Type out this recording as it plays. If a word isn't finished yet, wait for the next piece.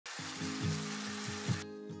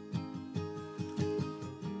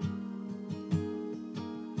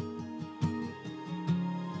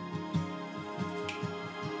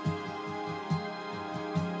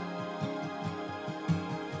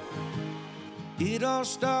It all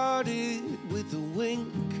started with a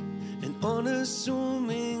wink, an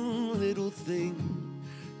unassuming little thing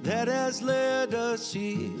that has led us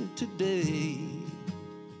here today.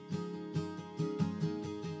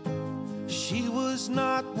 She was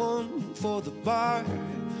not one for the bar.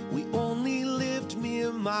 We only lived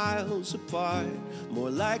mere miles apart, more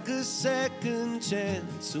like a second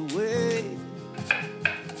chance away.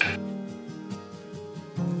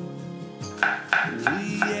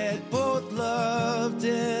 We had both loved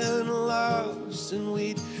and lost, and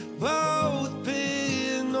we'd both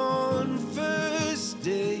been on first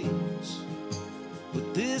dates,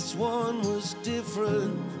 but this one was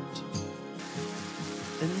different.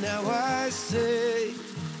 And now I say,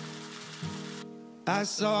 I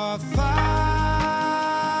saw fireworks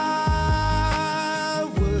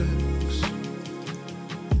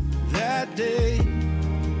that day.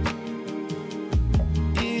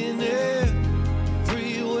 In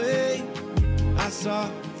every way, I saw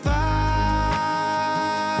fireworks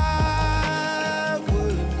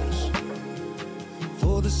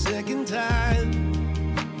for the second time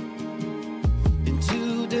in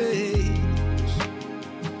 2 days.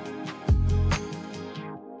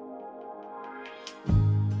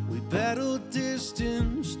 Battled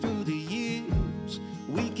distance through the years,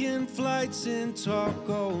 weekend flights and talk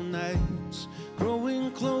all nights, growing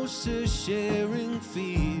closer, sharing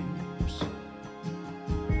fears.